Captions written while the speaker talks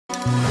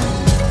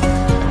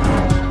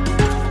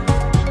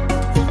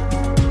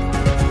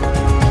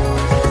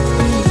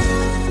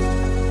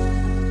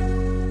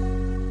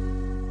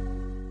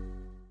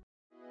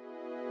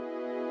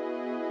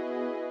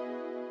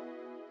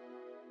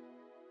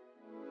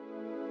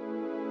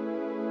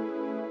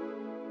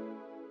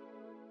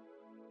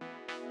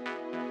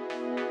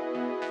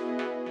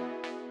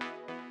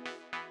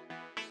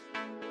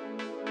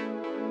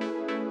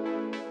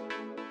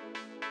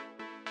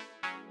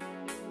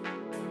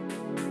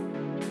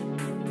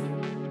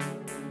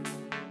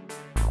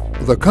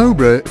The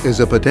Cobra is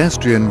a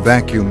pedestrian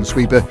vacuum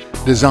sweeper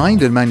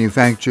designed and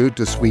manufactured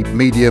to sweep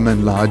medium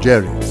and large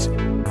areas.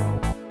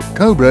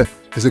 Cobra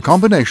is a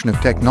combination of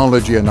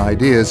technology and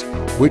ideas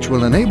which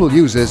will enable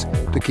users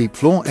to keep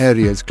floor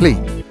areas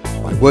clean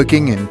by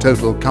working in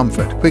total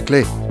comfort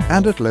quickly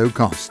and at low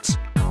costs.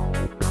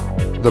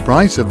 The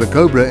price of the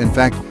Cobra, in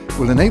fact,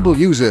 will enable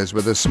users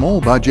with a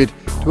small budget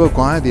to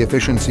acquire the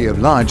efficiency of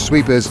large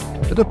sweepers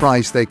at a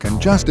price they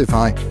can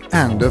justify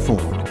and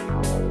afford.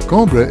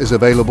 Cobra is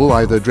available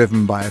either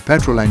driven by a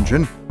petrol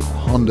engine, a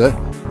Honda,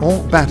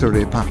 or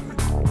battery-powered.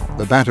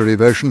 The battery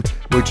version,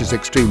 which is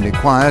extremely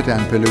quiet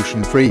and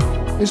pollution-free,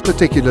 is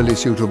particularly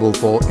suitable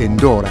for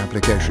indoor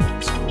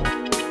applications.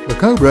 The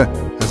Cobra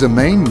has a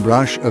main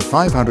brush of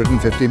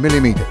 550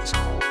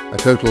 mm, a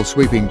total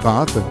sweeping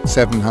path of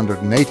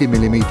 780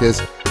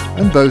 mm,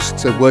 and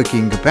boasts a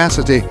working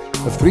capacity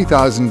of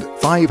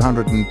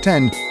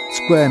 3,510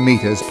 square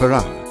meters per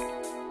hour.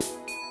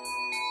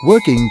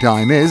 Working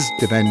time is,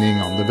 depending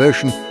on the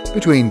version,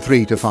 between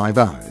 3 to 5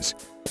 hours.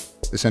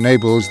 This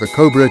enables the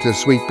Cobra to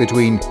sweep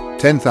between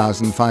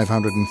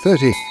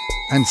 10,530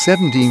 and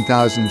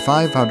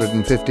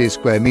 17,550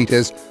 square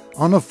meters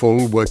on a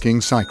full working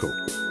cycle.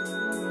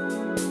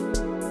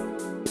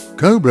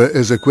 Cobra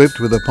is equipped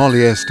with a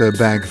polyester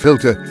bag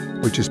filter,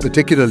 which is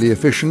particularly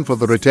efficient for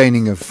the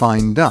retaining of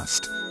fine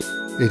dust.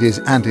 It is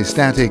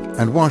anti-static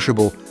and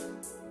washable,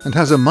 and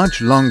has a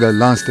much longer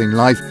lasting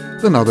life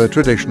than other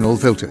traditional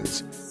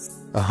filters.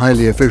 A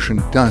highly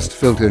efficient dust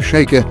filter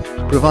shaker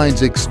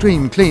provides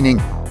extreme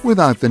cleaning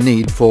without the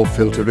need for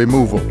filter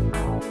removal.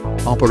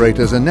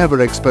 Operators are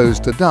never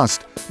exposed to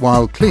dust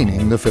while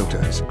cleaning the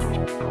filters.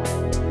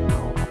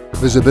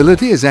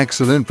 Visibility is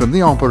excellent from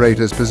the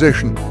operator's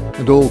position,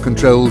 and all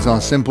controls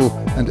are simple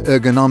and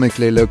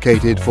ergonomically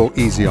located for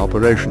easy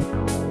operation.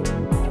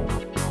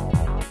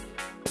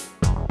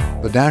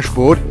 The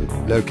dashboard,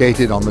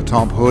 located on the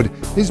top hood,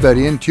 is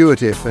very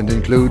intuitive and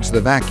includes the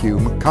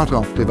vacuum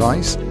cut-off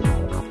device,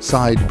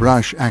 side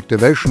brush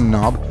activation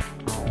knob,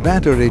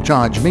 battery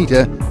charge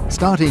meter,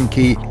 starting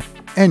key,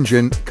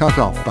 engine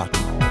cut-off button.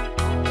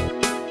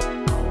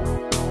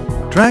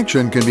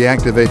 Traction can be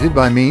activated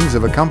by means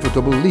of a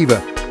comfortable lever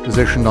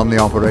positioned on the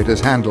operator's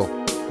handle.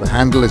 The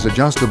handle is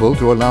adjustable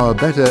to allow a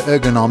better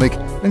ergonomic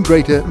and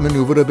greater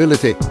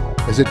maneuverability,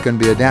 as it can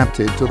be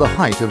adapted to the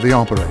height of the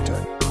operator.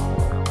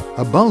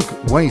 A bulk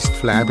waste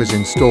flap is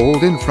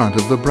installed in front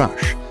of the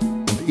brush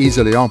and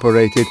easily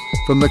operated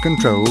from the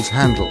control's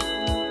handle.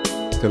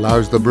 It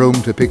allows the broom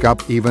to pick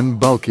up even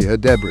bulkier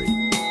debris.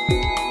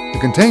 The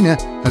container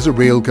has a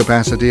real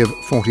capacity of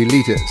 40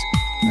 litres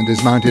and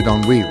is mounted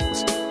on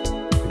wheels.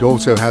 It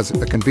also has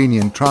a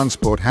convenient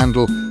transport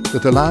handle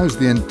that allows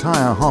the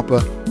entire hopper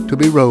to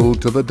be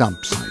rolled to the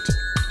dump site.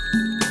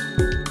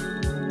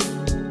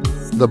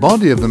 The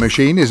body of the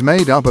machine is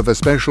made up of a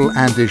special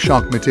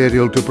anti-shock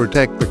material to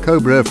protect the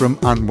Cobra from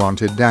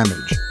unwanted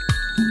damage.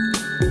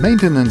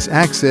 Maintenance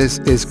access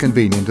is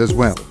convenient as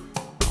well.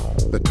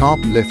 The top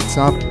lifts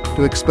up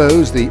to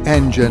expose the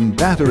engine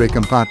battery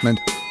compartment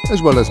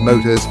as well as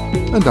motors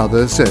and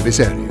other service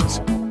areas.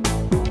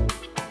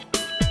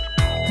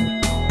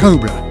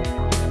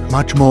 Cobra,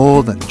 much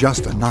more than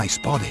just a nice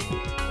body.